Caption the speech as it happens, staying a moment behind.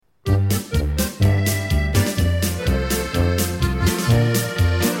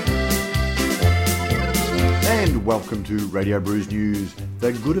welcome to Radio Brews News,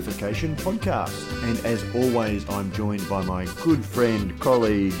 the Goodification podcast. And as always, I'm joined by my good friend,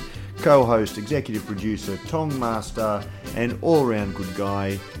 colleague, co-host, executive producer, Tong Master, and all-round good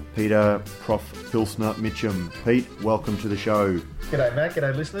guy, Peter Prof. Pilsner Mitchum. Pete, welcome to the show. G'day, Matt.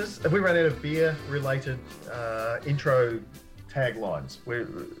 G'day, listeners. Have we run out of beer-related intro taglines?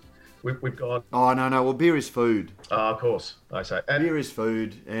 We've gone... Oh, no. Well, beer is food. Of course, I say. Beer is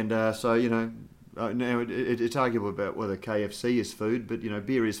food, and so, you know, now it's arguable about whether KFC is food, but, you know,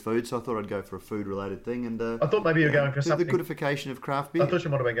 beer is food, so I thought I'd go for a food-related thing. And I thought maybe you were going for something... The goodification of craft beer. I thought you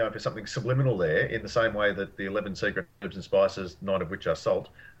might have been going for something subliminal there, in the same way that the 11 secret herbs and spices, 9 of which are salt,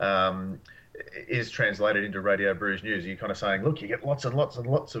 is translated into Radio Brews News. You're kind of saying, look, you get lots and lots and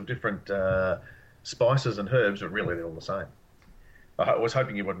lots of different spices and herbs, but really they're all the same. I was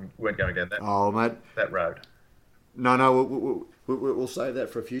hoping you weren't going down that road. No, we'll save that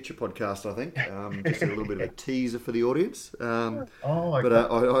for a future podcast, I think. Just a little bit of a teaser for the audience. Okay. But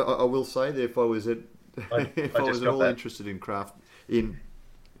I will say that if I was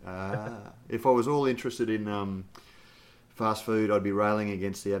interested in fast food, I'd be railing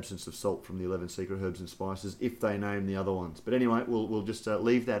against the absence of salt from the 11 secret herbs and spices if they name the other ones. But anyway, we'll just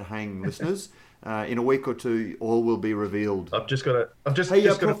leave that hang, listeners. In a week or two, all will be revealed. I've just got an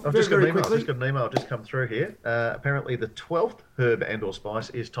email just come through here. Apparently, the 12th herb and/or spice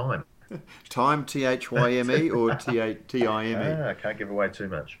is thyme. Thyme, Thyme, or Time? I can't give away too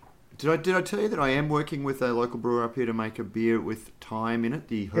much. Did I tell you that I am working with a local brewer up here to make a beer with thyme in it?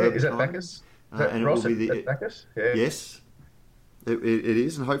 The herb. Is that thyme. Bacchus? Is that Ross at Bacchus? Yeah. Yes. It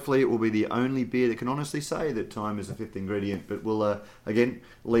is, and hopefully it will be the only beer that can honestly say that thyme is the fifth ingredient, but we'll, again,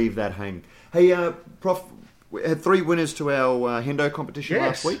 leave that hang. Hey, Prof, we had 3 winners to our Hendo competition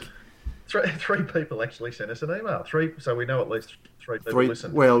last week. Three people actually sent us an email. 3, so we know at least 3 people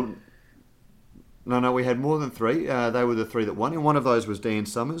listened. Well, no, we had more than 3. They were the 3 that won, and one of those was Dan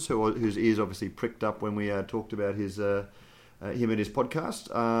Summers, whose ears obviously pricked up when we talked about him and his podcast.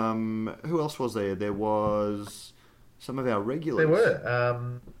 Who else was there? There was... some of our regulars. There were.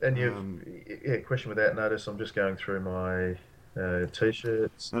 And question without notice, I'm just going through my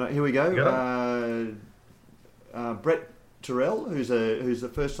T-shirts. Here we go. Brett Terrell, who's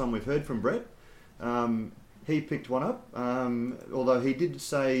the first time we've heard from Brett. He picked one up, although he did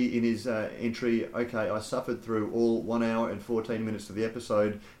say in his entry, okay, I suffered through all 1 hour and 14 minutes of the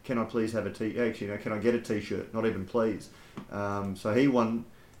episode. Can I please have can I get a T-shirt? Not even please. So he won.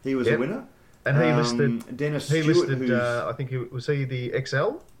 He was a winner. And he listed Dennis Stewart, I think was he the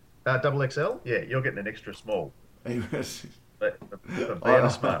XL, double XL? Yeah, you're getting an extra small. He was. Then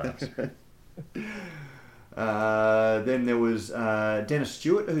there was Dennis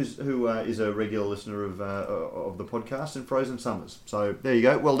Stewart, who is a regular listener of the podcast, and Frozen Summers. So there you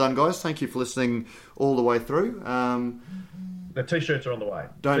go. Well done, guys. Thank you for listening all the way through. The T-shirts are on the way.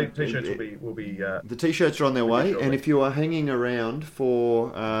 T-shirts will be. The T-shirts are on their way, and if you are hanging around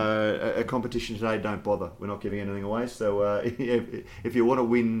for a competition today, don't bother. We're not giving anything away. So if you want to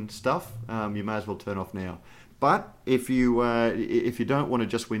win stuff, you may as well turn off now. But if you don't want to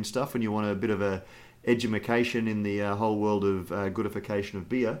just win stuff and you want a bit of a edumacation in the whole world of goodification of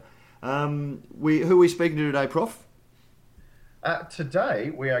beer, who are we speaking to today, Prof? Today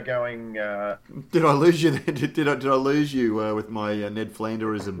we are going. Did I lose you? Did I lose you with my Ned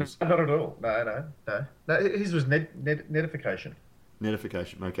Flanderisms? Not at all. No. His was nedification.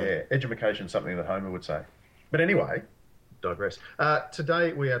 Nedification. Okay. Yeah, edumacation, something that Homer would say. But anyway, digress.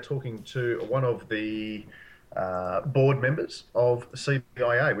 Today we are talking to one of the board members of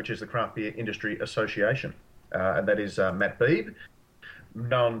CBIA, which is the Craft Beer Industry Association, and that is Matt Beebe,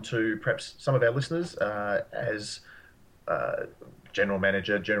 known to perhaps some of our listeners as. General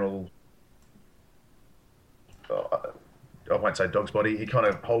manager, I won't say dog's body. He kind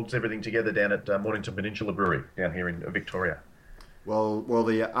of holds everything together down at Mornington Peninsula Brewery down here in Victoria. Well,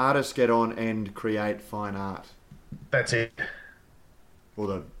 the artists get on and create fine art. That's it. Or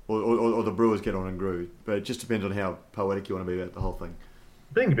the brewers get on and brew. But it just depends on how poetic you want to be about the whole thing.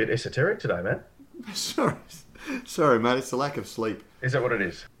 Being a bit esoteric today, man. Sorry, mate. It's the lack of sleep. Is that what it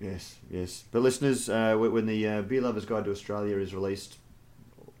is? Yes. But listeners, when the Beer Lover's Guide to Australia is released,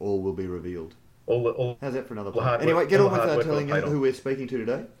 all will be revealed. How's that for another part? Anyway, get on with telling who we're speaking to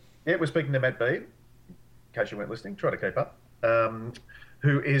today. Yeah, we're speaking to Matt Beebe, in case you weren't listening. Try to keep up.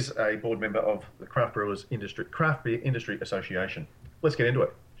 Who is a board member of the Craft Beer Industry Association. Let's get into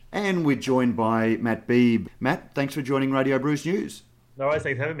it. And we're joined by Matt Beebe. Matt, thanks for joining Radio Brews News. No worries,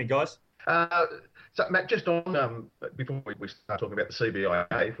 thanks for having me, guys. So, Matt, just on, before we start talking about the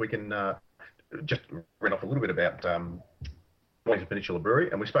CBIA, if we can just run off a little bit about Mornington Peninsula Brewery.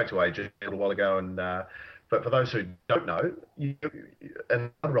 And we spoke to AG a little while ago, and for those who don't know,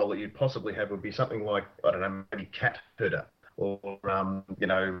 another role that you'd possibly have would be something like, I don't know, maybe cat herder or,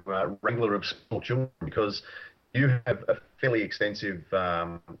 wrangler of small children, because you have a fairly extensive,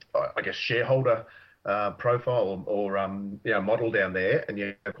 I guess, shareholder profile or model down there, and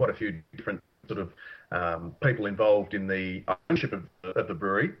you have quite a few different sort of people involved in the ownership of the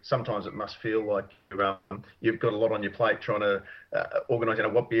brewery. Sometimes it must feel like you've got a lot on your plate trying to organise,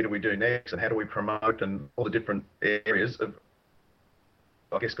 what beer do we do next and how do we promote, and all the different areas of,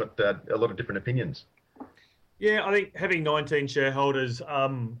 I guess, got a lot of different opinions. Yeah, I think having 19 shareholders,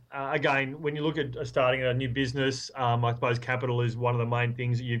 again, when you look at starting a new business, I suppose capital is one of the main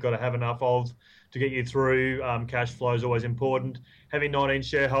things that you've got to have enough of to get you through. Cash flow is always important. Having 19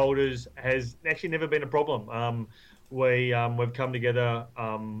 shareholders has actually never been a problem. We've come together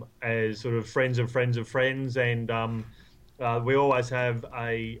as sort of friends of friends of friends, and we always have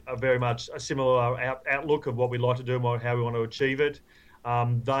a very much a similar outlook of what we'd like to do and how we want to achieve it.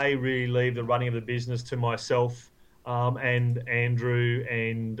 They really leave the running of the business to myself and Andrew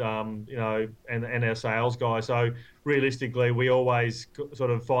and and our sales guy. So realistically, we always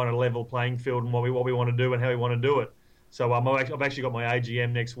sort of find a level playing field in what we want to do and how we want to do it. So I've actually got my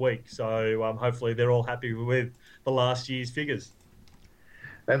AGM next week. So hopefully they're all happy with the last year's figures.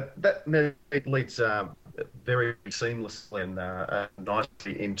 And that leads very seamlessly and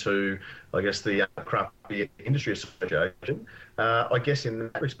nicely into, I guess, the Craft Beer Industry Association. I guess in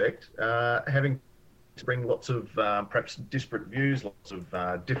that respect, having to bring lots of perhaps disparate views, lots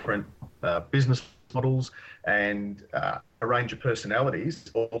of different business models, and a range of personalities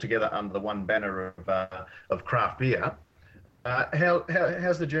all together under the one banner of craft beer.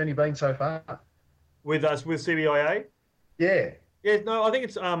 How's the journey been so far? With us, with CBIA? Yeah. Yeah, no, I think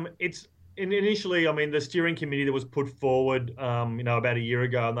it's initially, I mean, the steering committee that was put forward, about a year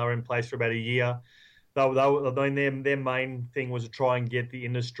ago, and they were in place for about a year. Their main thing was to try and get the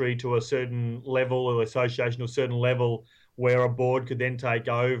industry to a certain level, or the association to a certain level, where a board could then take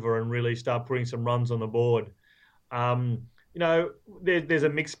over and really start putting some runs on the board. There's a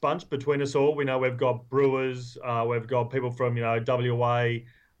mixed bunch between us all. We know we've got brewers, we've got people from WA,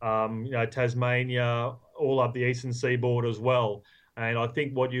 Tasmania, all up the eastern seaboard as well. And I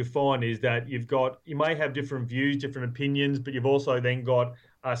think what you find is that you may have different views, different opinions, but you've also then got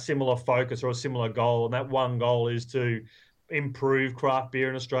a similar focus or a similar goal. And that one goal is to improve craft beer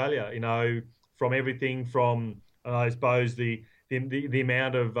in Australia, from everything from, I suppose, the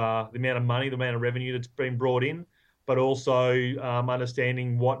amount of money, the amount of revenue that's been brought in, but also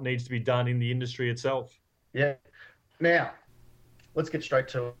understanding what needs to be done in the industry itself. Yeah. Now, let's get straight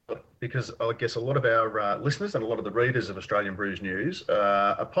to it, because I guess a lot of our listeners and a lot of the readers of Australian Brews News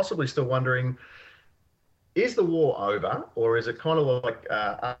are possibly still wondering, is the war over, or is it kind of like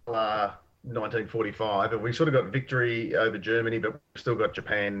a la 1945? Have we sort of got victory over Germany, but we've still got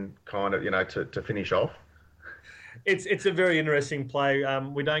Japan kind of, to finish off? It's a very interesting play.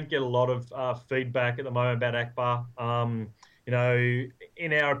 We don't get a lot of feedback at the moment about Akbar.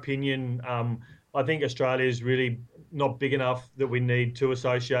 In our opinion, I think Australia is really not big enough that we need two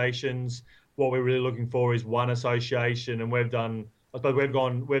associations. What we're really looking for is one association, and we've done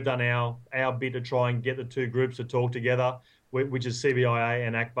our bit to try and get the two groups to talk together, which is CBIA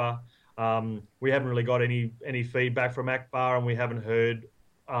and Akbar. We haven't really got any feedback from Akbar, and we haven't heard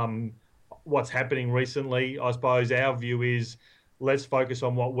what's happening recently. I suppose our view is, let's focus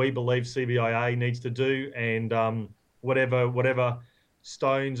on what we believe CBIA needs to do, and whatever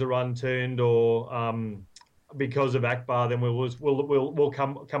stones are unturned or because of Akbar, then we'll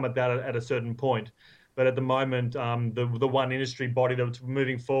come at that at a certain point. But at the moment, the one industry body that's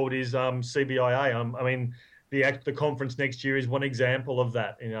moving forward is CBIA. The conference next year is one example of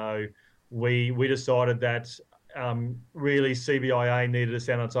that. We decided that really CBIA needed to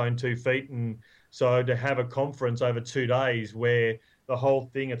stand on its own 2 feet, and so to have a conference over 2 days where the whole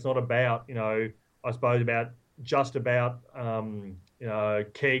thing, it's not about I suppose about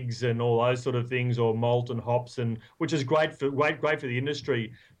kegs and all those sort of things, or malt and hops, and which is great for the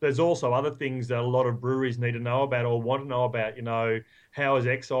industry. There's also other things that a lot of breweries need to know about or want to know about. How is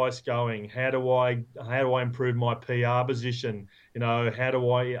excise going? How do I improve my PR position? How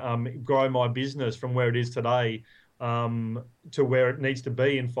do I grow my business from where it is today to where it needs to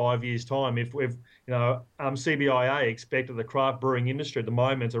be in 5 years' time? If CBIA expect that the craft brewing industry at the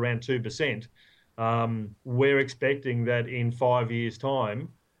moment is around 2%. We're expecting that in 5 years' time,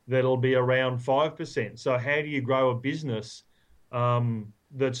 that'll be around 5%. So how do you grow a business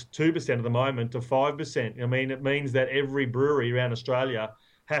that's 2% at the moment to 5%? It means that every brewery around Australia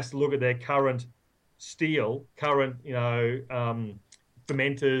has to look at their current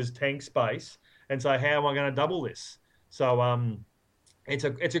fermenters, tank space, and say, how am I going to double this? So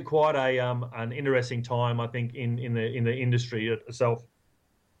it's a quite an interesting time, I think, in the industry itself.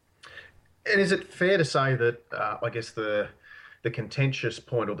 And is it fair to say that I guess the contentious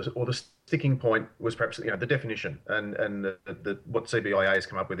point or the sticking point was perhaps the definition and what CBIA has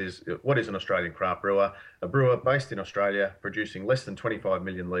come up with is what is an Australian craft brewer? A brewer based in Australia producing less than 25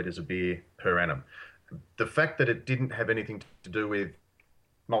 million litres of beer per annum. The fact that it didn't have anything to do with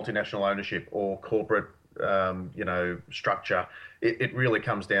multinational ownership or corporate structure, it really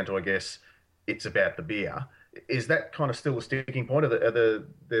comes down to, I guess, it's about the beer. Is that kind of still a sticking point? Are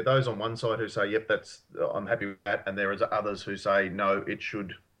there those on one side who say, yep, I'm happy with that, and there is others who say, no, it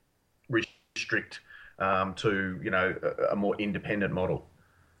should restrict to a more independent model?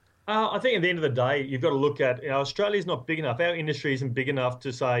 I think at the end of the day, you've got to look at, Australia's not big enough. Our industry isn't big enough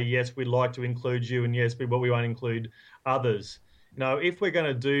to say, yes, we'd like to include you, and yes, we won't include others. If we're going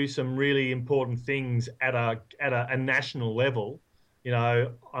to do some really important things at a national level,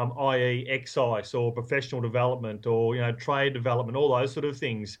 i.e. excise or professional development or, trade development, all those sort of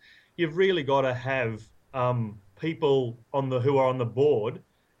things, you've really got to have people who are on the board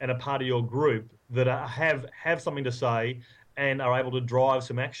and a part of your group that have something to say and are able to drive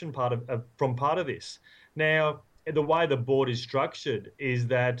some action from part of this. Now, the way the board is structured is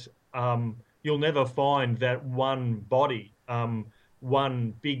that you'll never find that one body,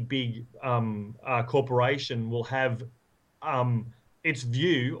 one big corporation will have its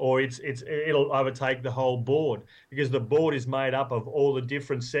view or it'll overtake the whole board, because the board is made up of all the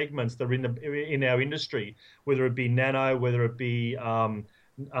different segments that are in our industry, whether it be nano, whether it be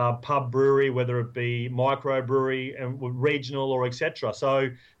pub brewery, whether it be microbrewery and regional or etc. So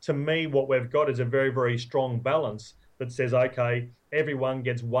to me, what we've got is a very, very strong balance that says, okay, everyone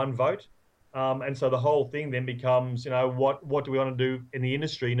gets one vote. And so the whole thing then becomes, what do we want to do in the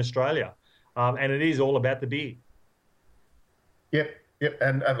industry in Australia? And it is all about the beer. Yep.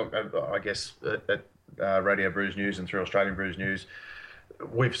 And look, I guess at Radio Brews News and through Australian Brews News,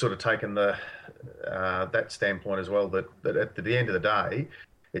 we've sort of taken that standpoint as well, that at the end of the day,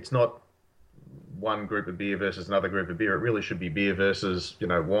 it's not one group of beer versus another group of beer. It really should be beer versus,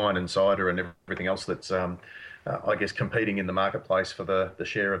 wine and cider and everything else that's, I guess, competing in the marketplace for the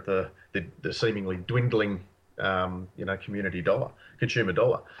share of the seemingly dwindling, consumer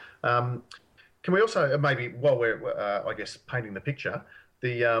dollar. Can we also maybe, while we're, I guess, painting the picture,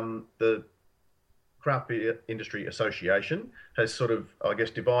 the Craft Beer Industry Association has sort of, I guess,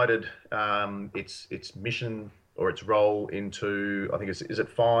 divided its mission or its role into, I think, is it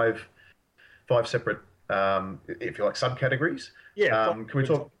five separate, if you like, subcategories? Yeah. Can we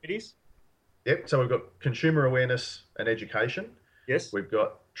talk? Committees? Yep. So we've got consumer awareness and education. Yes. We've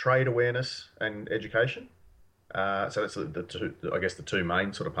got trade awareness and education. So that's the two, I guess, the two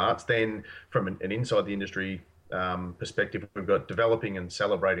main sort of parts. Then from an inside the industry perspective, we've got developing and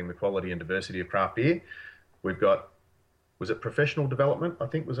celebrating the quality and diversity of craft beer. We've got, was it professional development, I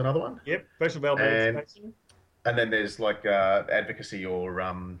think was another one? Yep, professional development. And then there's like advocacy or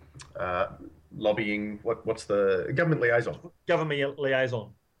lobbying. What's the government liaison? Government liaison.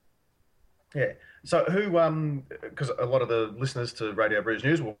 Yeah. So who, because a lot of the listeners to Radio Brews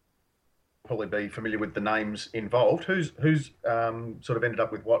News will probably be familiar with the names involved. Who's sort of ended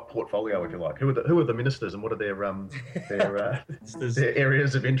up with what portfolio, if you like? Who are the ministers and what are their their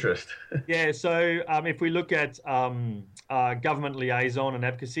areas of interest? Yeah, so if we look at government liaison and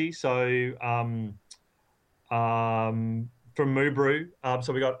advocacy, so from Moobrew,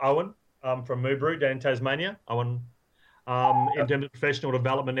 so we got Owen from Moobrew down in Tasmania. Owen, in terms of professional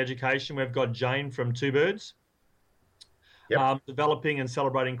development and education, we've got Jane from Two Birds. Yep. Developing and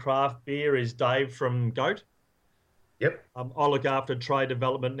celebrating craft beer is Dave from Goat. Yep. I look after trade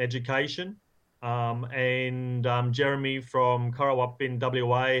development and education. And Jeremy from Corowup in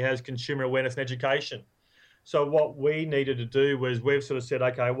WA has consumer awareness and education. So what we needed to do was we've sort of said,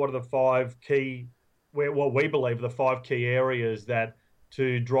 okay, what are the what we believe are the 5 key areas that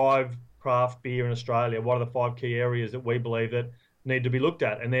to drive craft beer in Australia, what are the 5 key areas that we believe that need to be looked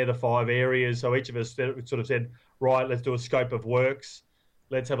at? And they're the 5 areas. So each of us sort of said, right, let's do a scope of works.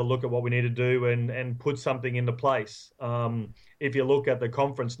 Let's have a look at what we need to do and put something into place. If you look at the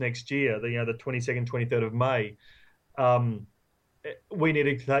conference next year, the 22nd, 23rd of May, we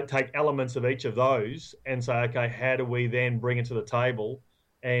need to take elements of each of those and say, okay, how do we then bring it to the table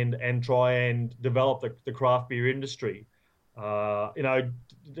and try and develop the craft beer industry?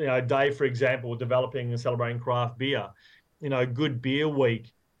 Dave, for example, developing and celebrating craft beer. Good Beer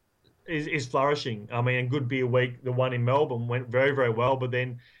Week is flourishing. I mean, Good Beer Week, the one in Melbourne, went very, very well. But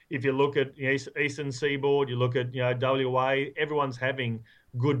then if you look at Eastern Seaboard, you look at WA, everyone's having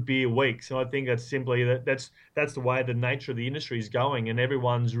good beer weeks. And I think that's simply that's the way the nature of the industry is going, and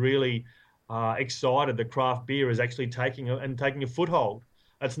everyone's really excited that craft beer is actually taking a foothold.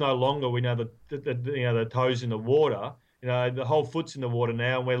 It's no longer we know the toes in the water. The whole foot's in the water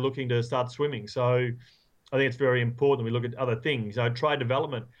now, and we're looking to start swimming. So I think it's very important we look at other things. Trade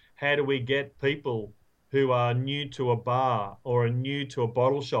development. How do we get people who are new to a bar or are new to a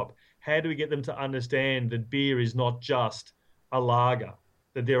bottle shop? How do we get them to understand that beer is not just a lager,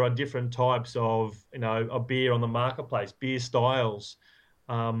 that there are different types of beer on the marketplace, beer styles.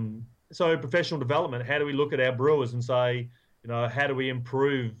 So professional development. How do we look at our brewers and say, how do we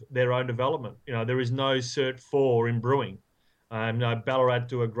improve their own development? There is no Cert 4 in brewing. Ballarat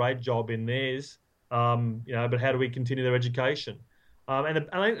do a great job in theirs. But how do we continue their education? I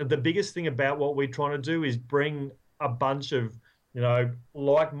think the biggest thing about what we're trying to do is bring a bunch of,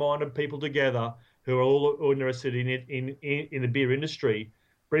 like-minded people together who are all interested in the beer industry,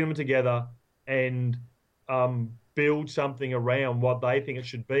 bring them together and build something around what they think it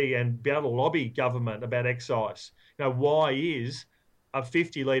should be and be able to lobby government about excise. Why is a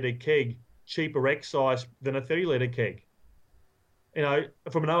 50-litre keg cheaper excise than a 30-litre keg?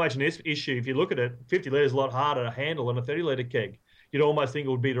 From an OH&S issue, if you look at it, 50 litres is a lot harder to handle than a 30-litre keg. You'd almost think it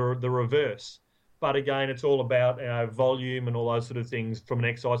would be the reverse. But again, it's all about volume and all those sort of things from an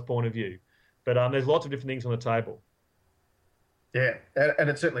excise point of view. But there's lots of different things on the table. Yeah, and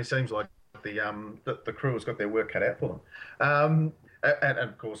it certainly seems like the crew has got their work cut out for them. And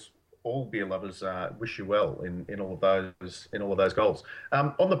of course, all beer lovers wish you well in all of those goals.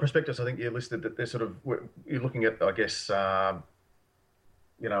 On the prospectus, I think you listed that you're looking at, I guess, a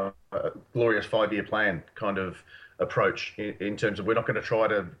glorious 5-year plan kind of approach in terms of we're not going to try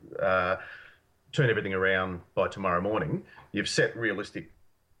to turn everything around by tomorrow morning. You've set realistic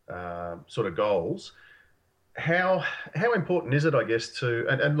sort of goals. How important is it, I guess,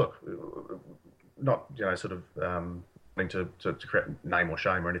 and look, not wanting to create name or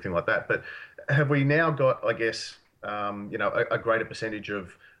shame or anything like that, but have we now got, I guess, a greater percentage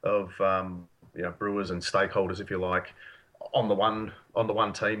of brewers and stakeholders, if you like, on the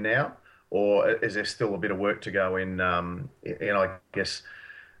one team now, or is there still a bit of work to go in I guess,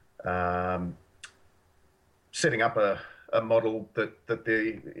 setting up a model that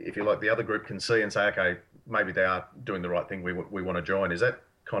if you like, the other group can see and say, okay, maybe they are doing the right thing. We want to join. Is that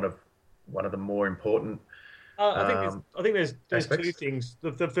kind of one of the more important? I think there's two things.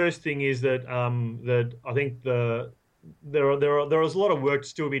 The first thing is that I think there is a lot of work to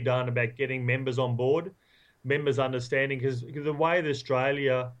still be done about getting members on board, members understanding, because the way the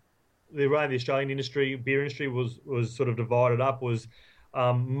Australian industry, beer industry was sort of divided up was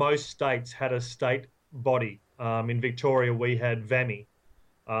most states had a state body. In Victoria, we had VAMI.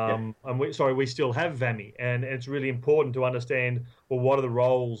 And we still have VAMI, and it's really important to understand, well, what are the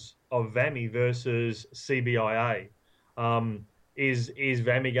roles of VAMI versus CBIA? Is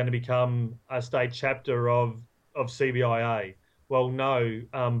VAMI going to become a state chapter of CBIA? Well, no.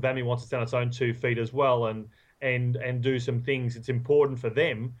 VAMI wants to stand on its own 2 feet as well, and do some things. It's important for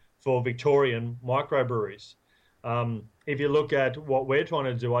them, for Victorian microbreweries. If you look at what we're trying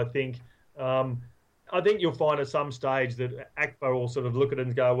to do, I think you'll find at some stage that ACBA will sort of look at it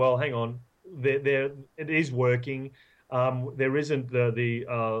and go, well, hang on, it is working. There isn't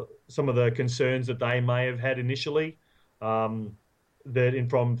some of the concerns that they may have had initially, from who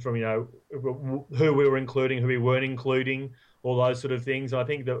we were including, who we weren't including, all those sort of things. I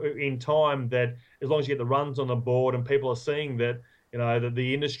think that in time, that as long as you get the runs on the board and people are seeing that that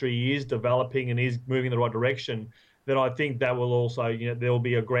the industry is developing and is moving in the right direction, then I think that will also, there will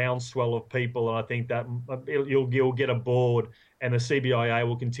be a groundswell of people, and I think that you'll get a board, and the CBIA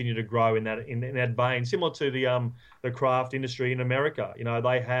will continue to grow in that vein, similar to the craft industry in America.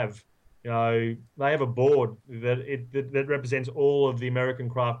 They have a board that represents all of the American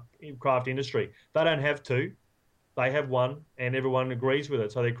craft industry. They don't have two; they have one, and everyone agrees with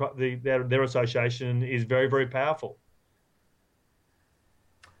it. So their association is very, very powerful.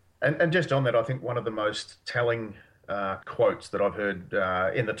 And just on that, I think one of the most telling quotes that I've heard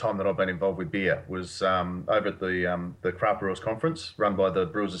in the time that I've been involved with beer was over at the Craft Brewers Conference run by the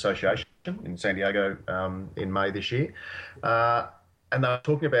Brewers Association in San Diego in May this year. And they were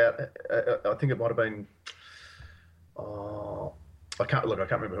talking about, I think it might have been, I can't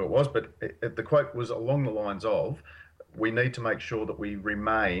remember who it was, but the quote was along the lines of, we need to make sure that we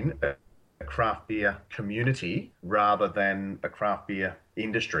remain a craft beer community rather than a craft beer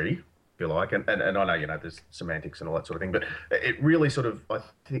industry, you like. And I know, there's semantics and all that sort of thing, but it really sort of, I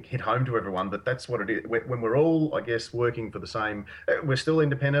think, hit home to everyone that that's what it is. When we're all, I guess, working for the same, we're still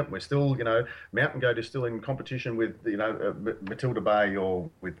independent, we're still, Mountain Goat is still in competition with, Matilda Bay or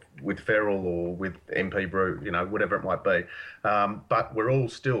with Feral or with MP Brew, whatever it might be. But we're all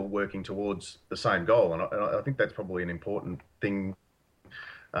still working towards the same goal. And I think that's probably an important thing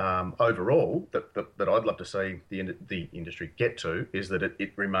overall that I'd love to see the industry get to, is that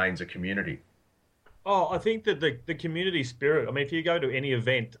it remains a community. Oh, I think that the community spirit. I mean, if you go to any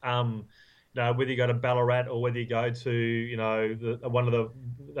event, whether you go to Ballarat or whether you go to, one of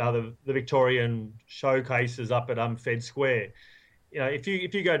the Victorian showcases up at Fed Square, if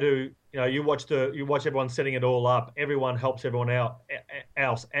you go to, you watch everyone setting it all up. Everyone helps everyone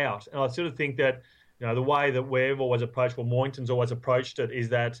else out, and I sort of think that, the way that we've always approached, well, Mornington's always approached it, is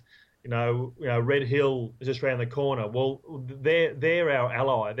that, Red Hill is just around the corner. Well, they're our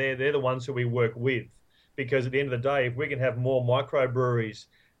ally. They're the ones who we work with, because at the end of the day, if we can have more microbreweries,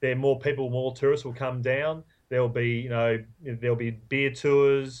 there more people, more tourists will come down. There'll be beer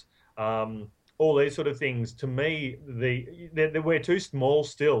tours, all these sort of things. To me, we're too small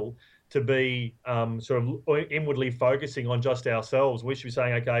still to be sort of inwardly focusing on just ourselves. We should be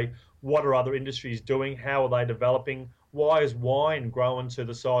saying, okay, what are other industries doing? How are they developing? Why is wine growing to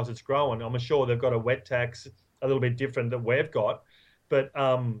the size it's growing? I'm sure they've got a wet tax a little bit different than we've got, but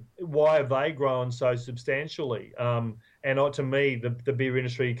why have they grown so substantially? And to me, the beer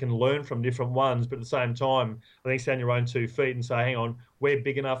industry can learn from different ones, but at the same time, I think stand on your own 2 feet and say, hang on, we're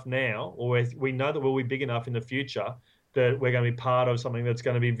big enough now, or we know that we'll be big enough in the future that we're going to be part of something that's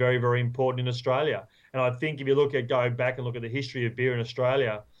going to be very, very important in Australia. And I think if you go back and look at the history of beer in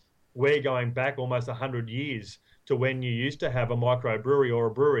Australia, we're going back almost 100 years to when you used to have a microbrewery or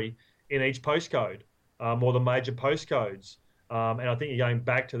a brewery in each postcode, or the major postcodes. And I think you're going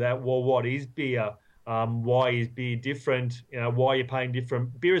back to that. Well, what is beer? Why is beer different? Why are you paying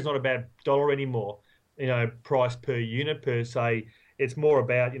different? Beer is not about dollar anymore, price per unit per se. It's more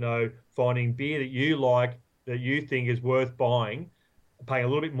about, finding beer that you like, that you think is worth buying, paying a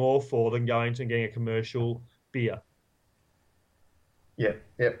little bit more for than going to and getting a commercial beer. Yeah,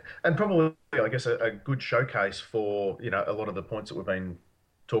 yeah. And probably, I guess, a good showcase for, a lot of the points that we've been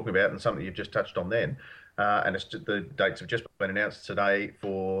talking about, and something you've just touched on then. And the dates have just been announced today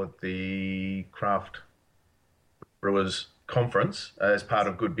for the Craft Brewers Conference as part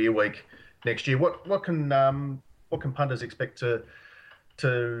of Good Beer Week next year. What can punters expect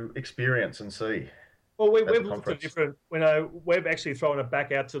to experience and see? Well, we've looked at different. We've actually thrown it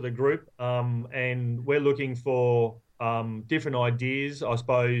back out to the group, and we're looking for different ideas. I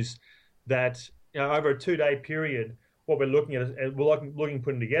suppose that over a 2-day period, what we're looking at, and we're looking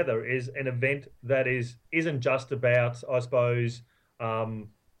putting together, is an event that isn't just about, I suppose,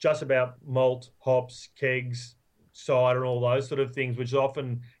 just about malt, hops, kegs, cider, and all those sort of things, which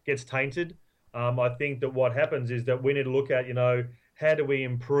often gets tainted. I think that what happens is that we need to look at, how do we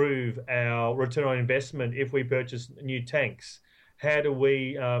improve our return on investment if we purchase new tanks? How do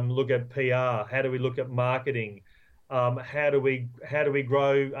we look at PR? How do we look at marketing? How do we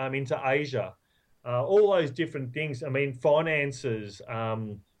grow into Asia? All those different things. I mean, finances.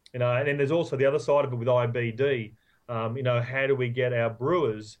 And then there's also the other side of it with IBD. How do we get our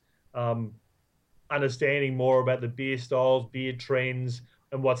brewers understanding more about the beer styles, beer trends,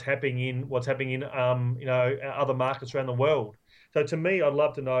 and what's happening in other markets around the world. So to me, I'd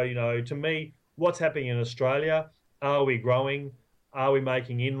love to know, what's happening in Australia? Are we growing? Are we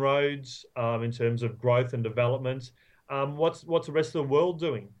making inroads in terms of growth and development? What's the rest of the world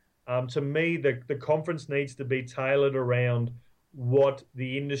doing? To me, the conference needs to be tailored around what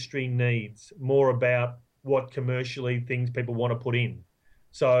the industry needs, more about what commercially things people want to put in.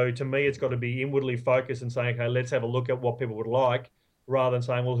 So to me, it's got to be inwardly focused and saying, okay, let's have a look at what people would like, rather than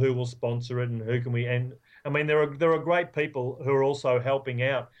saying, well, who will sponsor it and who can we? And I mean, there are great people who are also helping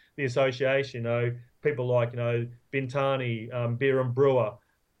out the association. People like Bintani, Beer and Brewer,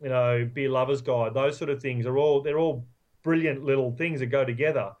 Beer Lovers Guide. Those sort of things they're all brilliant little things that go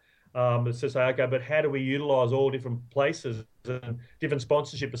together. It's to say, okay, but how do we utilise all different places and different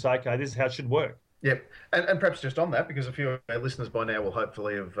sponsorship to say, okay, this is how it should work. Yep, and perhaps just on that, because a few of our listeners by now will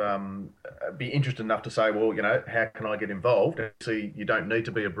hopefully be interested enough to say, well, how can I get involved? And see, you don't need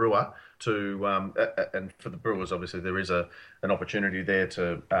to be a brewer to, and for the brewers, obviously, there is an opportunity there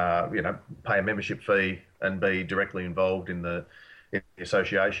to, pay a membership fee and be directly involved in the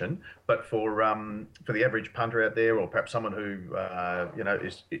association. But for the average punter out there, or perhaps someone who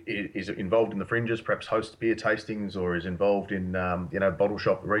is involved in the fringes, perhaps hosts beer tastings, or is involved in bottle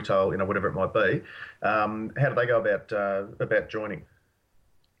shop retail, whatever it might be, how do they go about joining?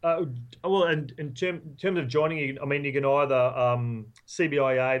 Uh, well, and in terms of joining, I mean, you can either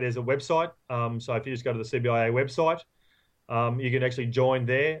CBIA. There's a website. So if you just go to the CBIA website, you can actually join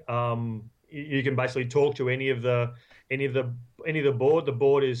there. You can basically talk to any of the any of the board. The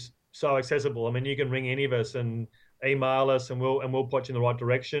board is so accessible. I mean, you can ring any of us and email us, and we'll point you in the right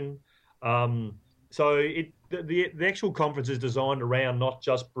direction. So the actual conference is designed around not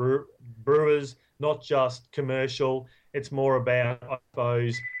just brewers, not just commercial. It's more about, I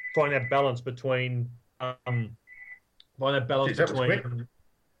suppose, finding that balance between um, find that balance Geez, that was quick. between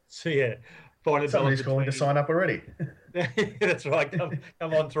so yeah, find a balance Somebody's calling to between sign up already. that's right.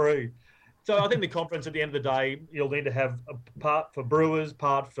 Come on through. So I think the conference at the end of the day, you'll need to have a part for brewers,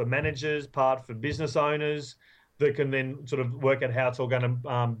 part for managers, part for business owners that can then sort of work out how it's all going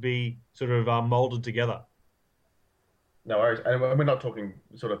to be sort of molded together. No worries. And we're not talking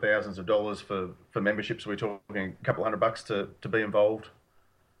sort of thousands of dollars for memberships. We're talking a couple $100 to be involved.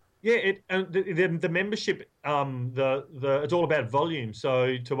 Yeah, the membership, it's all about volume.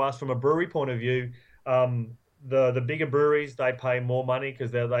 So to us, from a brewery point of view, the bigger breweries, they pay more money because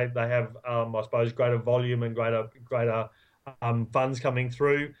they have I suppose greater volume and greater funds coming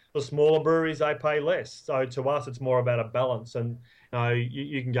through. The smaller breweries, they pay less. So to us, it's more about a balance. And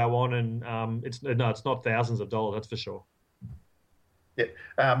you can go on and it's not thousands of dollars, that's for sure. Yeah,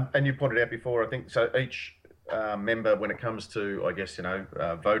 and you pointed out before, I think, so each member, when it comes to, I guess,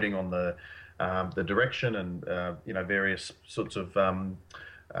 voting on the direction and various sorts of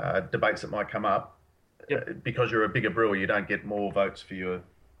debates that might come up. Yep. Because you're a bigger brewer, you don't get more votes for your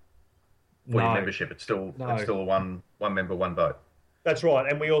membership. It's still a one member, one vote. That's right,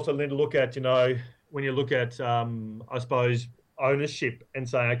 and we also need to look at when you look at I suppose ownership and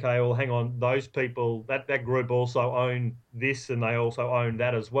say, okay, well, hang on, those people that group also own this and they also own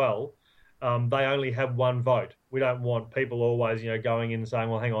that as well. They only have one vote. We don't want people always going in and saying,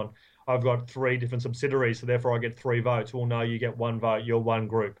 well, hang on, I've got 3 different subsidiaries, so therefore I get 3 votes. Well, no, you get 1 vote. You're one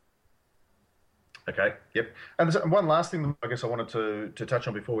group. Okay, yep. And one last thing I guess I wanted to touch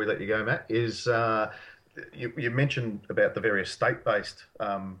on before we let you go, Matt, is you mentioned about the various state-based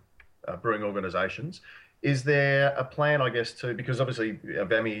brewing organisations. Is there a plan, I guess, because obviously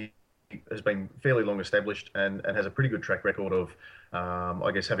VAMI has been fairly long established and has a pretty good track record of,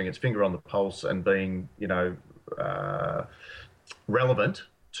 I guess, having its finger on the pulse and being, relevant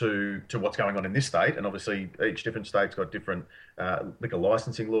to what's going on in this state. And obviously each different state's got different liquor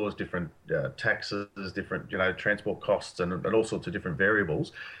licensing laws, different taxes, different transport costs, and all sorts of different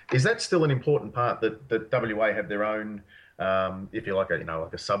variables. Is that still an important part that WA have their own, if you like, like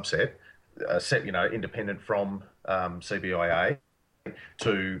a subset, set independent from CBIA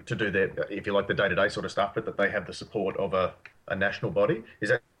to do their, if you like, the day-to-day sort of stuff, but that they have the support of a national body? Is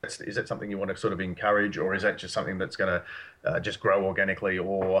that something you want to sort of encourage, or is that just something that's going to just grow organically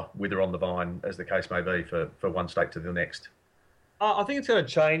or wither on the vine, as the case may be, for one state to the next? I think it's going to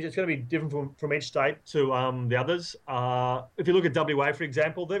change. It's going to be different from each state to the others. If you look at WA, for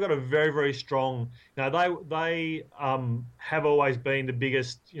example, they've got a very, very strong. They have always been the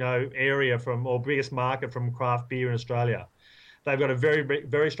biggest area or biggest market from craft beer in Australia. They've got a very,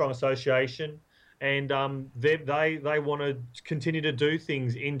 very strong association, and they want to continue to do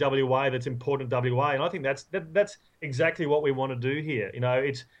things in WA that's important to WA. And I think that's exactly what we want to do here.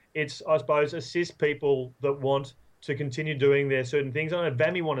 It's I suppose assist people that want to continue doing their certain things. I know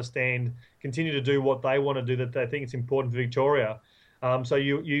VAMI want to continue to do what they want to do, that they think it's important for Victoria. So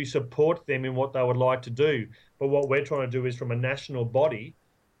you support them in what they would like to do. But what we're trying to do is, from a national body,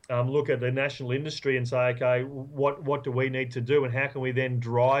 look at the national industry and say, okay, what do we need to do, and how can we then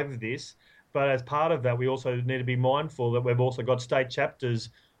drive this? But as part of that, we also need to be mindful that we've also got state chapters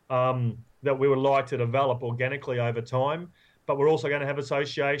that we would like to develop organically over time. But we're also going to have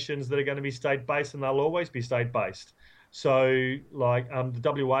associations that are going to be state-based, and they'll always be state-based. So, like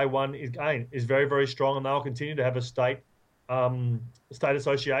the WA one is very, very strong, and they'll continue to have a state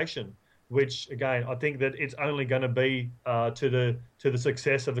association, which again, I think that it's only going to be to the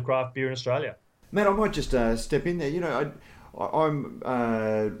success of the craft beer in Australia. Matt, I might just step in there. I'm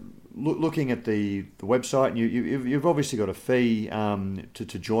looking at the website, and you've obviously got a fee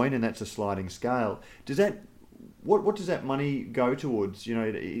to join, and that's a sliding scale. What does that money go towards?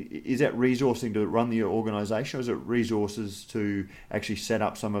 Is that resourcing to run the organisation, or is it resources to actually set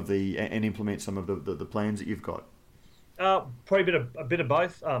up some of and implement some of the plans that you've got? Probably a bit of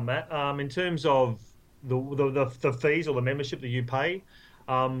both, Matt. In terms of the fees or the membership that you pay,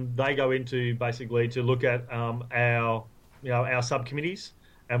 they go into basically to look at our subcommittees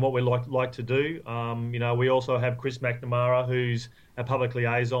and what we like to do. We also have Chris McNamara, who's a public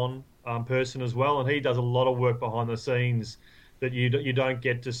liaison person as well, and he does a lot of work behind the scenes that you don't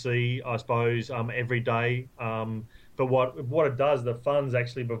get to see, I suppose, every day. But what it does, the funds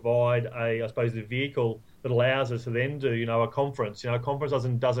actually provide I suppose, the vehicle that allows us to then do, a conference. A conference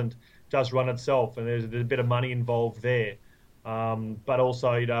doesn't just run itself, and there's a bit of money involved there. But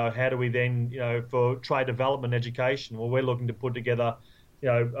also, how do we then, for trade development education? Well, we're looking to put together,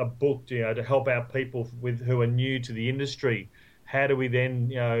 a book, to help our people who are new to the industry. How do we then,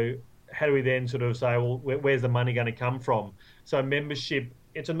 sort of say, well, where's the money going to come from? So membership,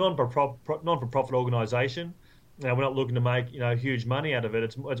 it's a non-for-profit organisation. We're not looking to make huge money out of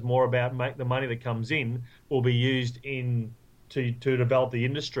it. It's more about the money that comes in will be used to develop the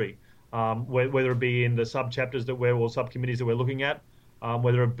industry, whether it be in the sub chapters or subcommittees that we're looking at,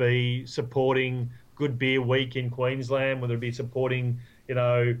 whether it be supporting Good Beer Week in Queensland, whether it be supporting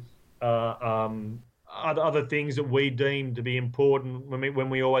other things that we deem to be important. When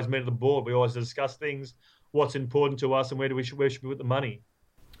we always meet at the board, we always discuss things, what's important to us, and where should we put the money.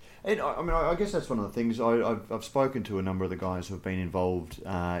 And I guess that's one of the things. I've spoken to a number of the guys who have been involved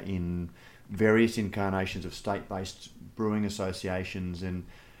in various incarnations of state-based brewing associations, and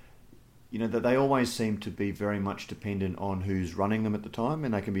that they always seem to be very much dependent on who's running them at the time,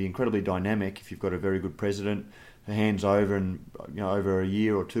 and they can be incredibly dynamic if you've got a very good president who hands over, and over a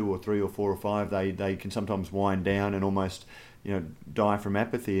year or two or three or four or five, they can sometimes wind down and almost die from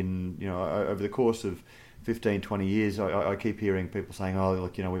apathy. And over the course of 15, 20 years, I keep hearing people saying, oh,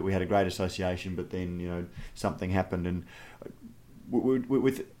 look, we had a great association, but then, something happened. And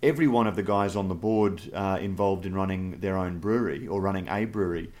with every one of the guys on the board involved in running their own brewery or running a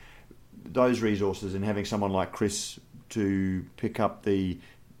brewery, those resources and having someone like Chris to pick up the,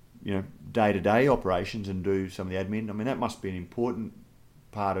 day-to-day operations and do some of the admin, that must be an important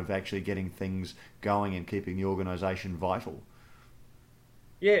part of actually getting things going and keeping the organisation vital.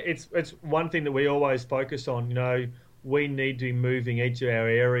 Yeah, it's one thing that we always focus on. We need to be moving each of our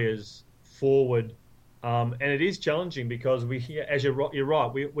areas forward, and it is challenging because as you're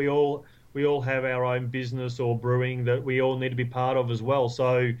right, we all have our own business or brewing that we all need to be part of as well.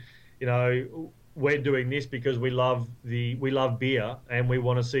 So, we're doing this because we love beer and we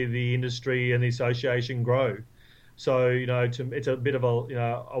want to see the industry and the association grow. So, it's a bit of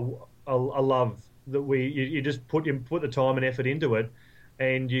a love that you just put the time and effort into it.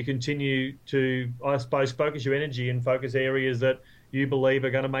 And you continue to, I suppose, focus your energy and focus areas that you believe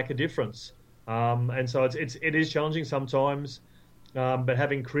are going to make a difference. And so it is challenging sometimes, but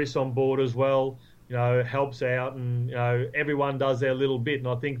having Chris on board as well, helps out, and everyone does their little bit. And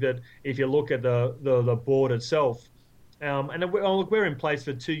I think that if you look at the board itself, and we're in place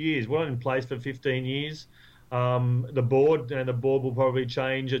for 2 years. We're not in place for 15 years. The board will probably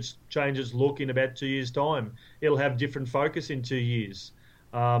change its look in about 2 years' time. It'll have different focus in 2 years.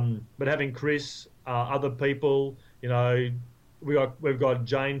 But having Chris, other people, we've got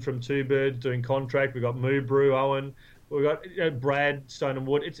Jane from Two Birds doing contract. We've got Moo Brew, Owen. We've got Brad, Stone and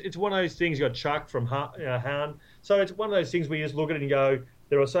Wood. It's one of those things. You've got Chuck from Han. So it's one of those things where you just look at it and go,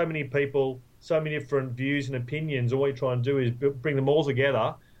 there are so many people, so many different views and opinions. And what you try and do is bring them all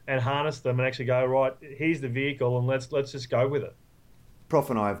together and harness them and actually go, right, here's the vehicle, and let's just go with it. Prof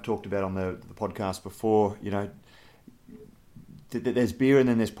and I have talked about on the podcast before, there's beer and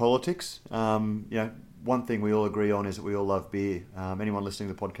then there's politics. One thing we all agree on is that we all love beer. Anyone listening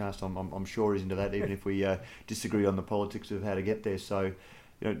to the podcast, I'm sure is into that, even if we disagree on the politics of how to get there. So,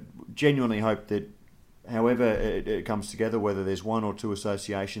 genuinely hope that however it comes together, whether there's one or two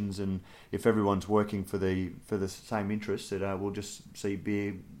associations, and if everyone's working for the same interests, that we'll just see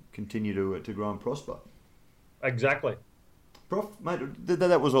beer continue to grow and prosper. Exactly. Prof, mate,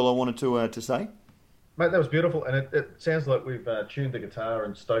 that was all I wanted to say. Mate, that was beautiful, and it sounds like we've tuned the guitar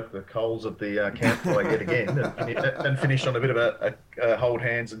and stoked the coals of the campfire yet again, and finished on a bit of a hold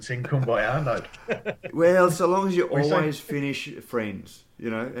hands and sing Kumbaya note. Well, so long as you always finish Friends,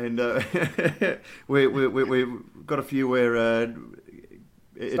 and we've got a few where...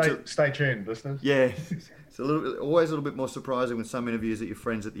 Stay tuned, listeners. Yeah, it's always a little bit more surprising with some interviews that you're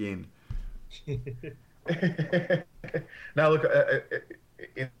friends at the end. Now, look...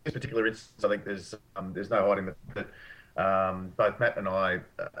 in this particular instance, I think there's no hiding that both Matt and I,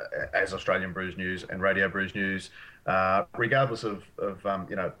 as Australian Brews News and Radio Brews News, regardless of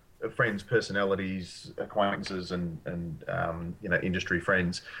friends, personalities, acquaintances, and industry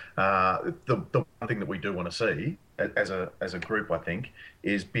friends, the one thing that we do want to see as a group, I think,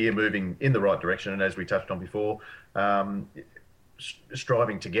 is beer moving in the right direction, and as we touched on before,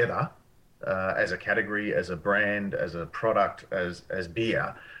 striving together. As a category, as a brand, as a product, as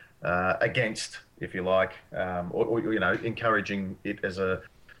beer, against, if you like, or encouraging it as a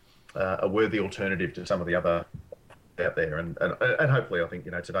worthy alternative to some of the other out there, and hopefully, I think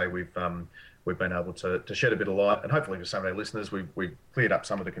today we've been able to shed a bit of light, and hopefully for some of our listeners, we've cleared up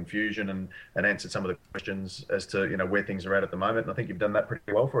some of the confusion and answered some of the questions as to where things are at the moment. And I think you've done that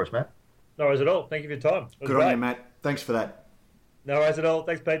pretty well for us, Matt. No worries at all. Thank you for your time. Good on you, Matt. Thanks for that. No worries at all.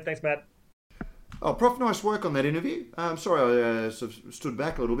 Thanks, Pete. Thanks, Matt. Oh, Prof, nice work on that interview. Sorry I sort of stood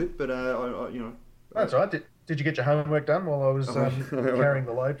back a little bit, but That's all right. Did you get your homework done while I was carrying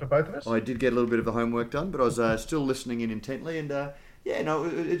the load for both of us? I did get a little bit of the homework done, but I was still listening in intently, and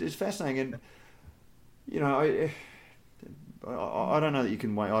it's fascinating. And I don't know that you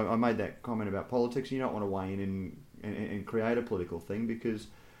can weigh. I made that comment about politics. You don't want to weigh in and create a political thing, because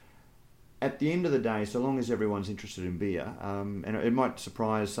at the end of the day, so long as everyone's interested in beer, and it might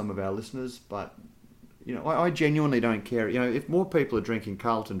surprise some of our listeners, but I genuinely don't care. If more people are drinking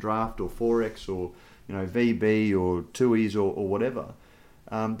Carlton Draft or 4X or VB or Tui's or whatever,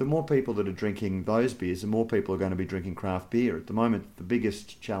 the more people that are drinking those beers, the more people are going to be drinking craft beer. At the moment, the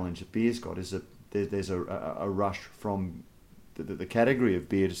biggest challenge that beer's got is that there's a rush from the category of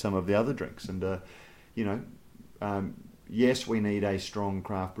beer to some of the other drinks. And, yes, we need a strong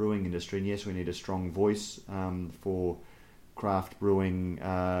craft brewing industry, and yes, we need a strong voice for craft brewing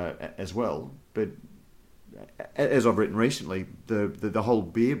as well. But as I've written recently, the whole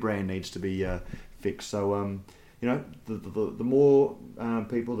beer brand needs to be fixed. So, the more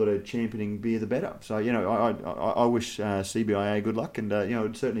people that are championing beer, the better. So, I wish CBIA good luck, and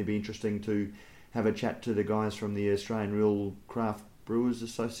it'd certainly be interesting to have a chat to the guys from the Australian Real Craft Brewers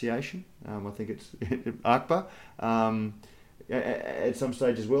Association. I think it's ACBA at some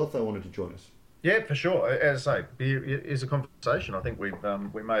stage as well, if they wanted to join us. Yeah, for sure. As I say, beer is a conversation. I think we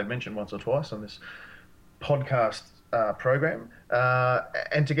may have mentioned once or twice on this podcast program,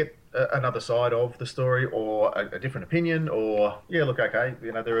 and to get another side of the story, or a different opinion, or there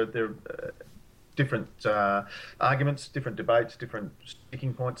are different arguments, different debates, different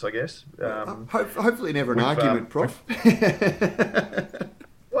sticking points, I guess. Hopefully never an argument, Prof.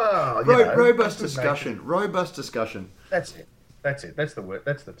 Well, robust discussion. Robust discussion. That's it. That's the word.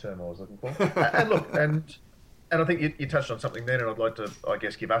 That's the term I was looking for. And look, and I think you touched on something then, and I'd like to, I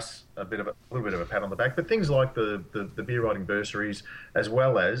guess, give us a little bit of a pat on the back. But things like the beer writing bursaries, as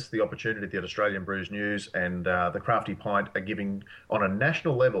well as the opportunity that Australian Brews News and the Crafty Pint are giving on a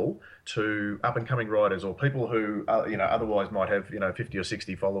national level to up and coming writers, or people who otherwise might have 50 or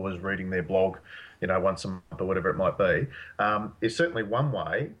 60 followers reading their blog once a month or whatever it might be, is certainly one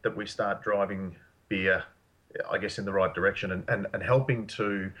way that we start driving beer, I guess, in the right direction, and helping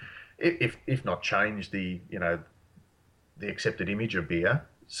to, if not change the accepted image of beer,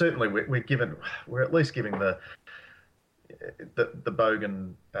 certainly we're at least giving the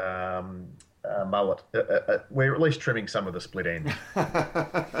bogan mullet. We're at least trimming some of the split ends.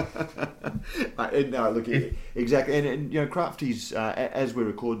 No, look, exactly, and Crafty's as we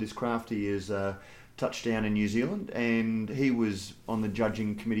record this, Crafty is touchdown in New Zealand, and he was on the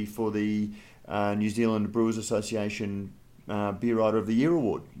judging committee for the New Zealand Brewers Association Beer Writer of the Year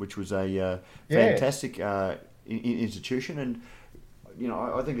Award, which was a fantastic institution. And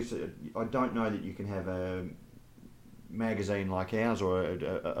I think I don't know that you can have a magazine like ours, or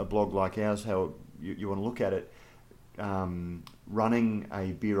a blog like ours, how you want to look at it, running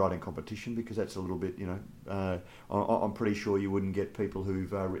a beer writing competition, because that's a little bit, I'm pretty sure you wouldn't get people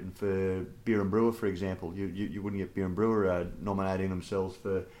who've written for Beer and Brewer, for example. You wouldn't get Beer and Brewer nominating themselves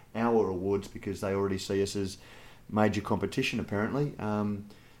for our awards, because they already see us as major competition, apparently. And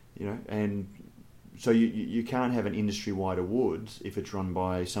so you can't have an industry-wide awards if it's run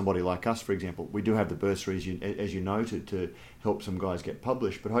by somebody like us, for example. We do have the bursaries, as you noted, to help some guys get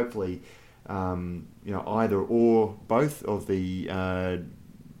published, but hopefully either or both of the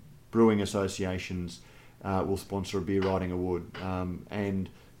brewing associations will sponsor a beer writing award. And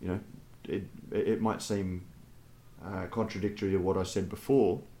it might seem contradictory to what I said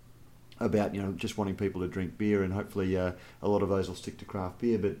before about just wanting people to drink beer, and hopefully a lot of those will stick to craft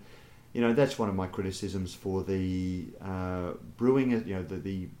beer. But that's one of my criticisms for the brewing,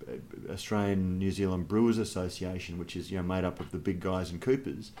 the Australian New Zealand Brewers Association, which is made up of the big guys and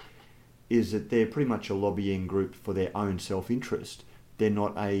coopers, is that they're pretty much a lobbying group for their own self-interest. They're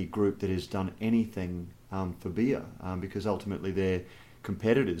not a group that has done anything for beer, because ultimately they're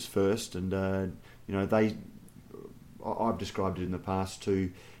competitors first, and I've described it in the past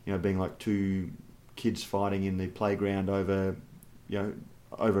to being like two kids fighting in the playground over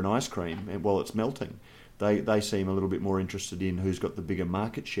an ice cream, and while it's melting. They seem a little bit more interested in who's got the bigger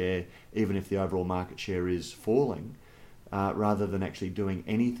market share, even if the overall market share is falling, rather than actually doing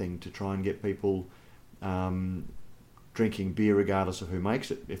anything to try and get people drinking beer regardless of who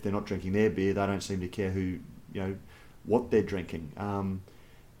makes it. If they're not drinking their beer, they don't seem to care who what they're drinking. And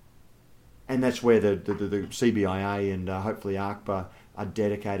that's where the CBIA and hopefully ARCBA are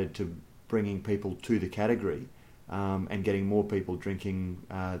dedicated to bringing people to the category and getting more people drinking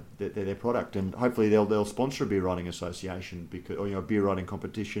their product. And hopefully they'll sponsor a beer writing association or a beer writing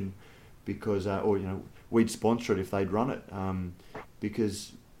competition because we'd sponsor it if they'd run it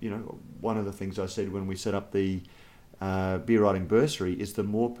because one of the things I said when we set up the beer writing bursary is the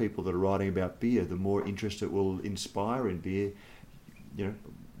more people that are writing about beer, the more interest it will inspire in beer.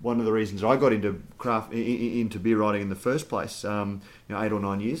 One of the reasons I got into into beer writing in the first place, 8 or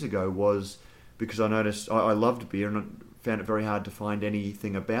 9 years ago, was because I noticed I loved beer and I found it very hard to find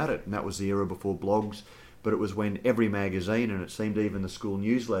anything about it, and that was the era before blogs. But it was when every magazine, and it seemed even the school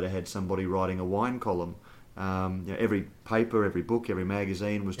newsletter, had somebody writing a wine column. Every paper, every book, every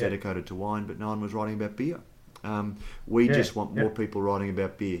magazine was dedicated to wine, but no one was writing about beer. We just want more people writing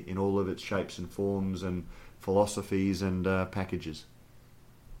about beer in all of its shapes and forms and philosophies and packages.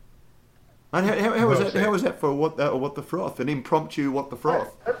 And how was that for what the froth? An impromptu what the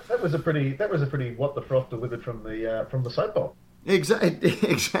froth? That was a pretty what the froth delivered from the soap bowl.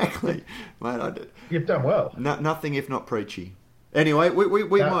 Exactly, mate. You've done well. Nothing if not preachy. Anyway,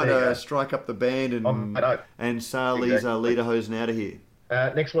 we might strike up the band and sail these lederhosen out of here.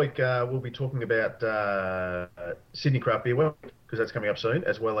 Next week we'll be talking about Sydney Craft Beer Week because that's coming up soon,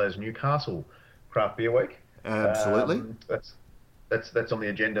 as well as Newcastle Craft Beer Week. Absolutely. That's on the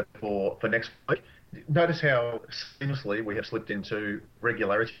agenda for next week. Notice how seamlessly we have slipped into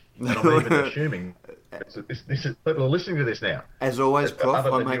regularity, and I'm even assuming people are listening to this now. As always, Prof,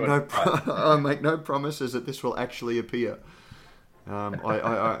 I make no promises that this will actually appear.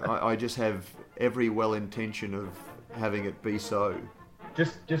 I just have every well intention of having it be so.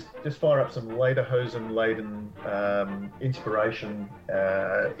 Just fire up some lederhosen laden inspiration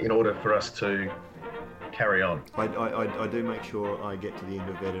in order for us to carry on. I do make sure I get to the end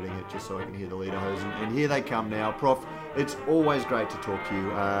of editing it just so I can hear the lederhosen. And here they come now. Prof, it's always great to talk to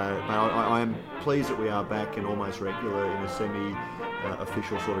you. I am pleased that we are back and almost regular in a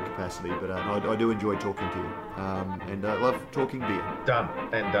semi-official sort of capacity, but I do enjoy talking to you. And I love talking beer. Done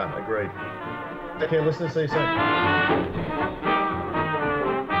and done. Agreed. Take care, listeners. See you soon.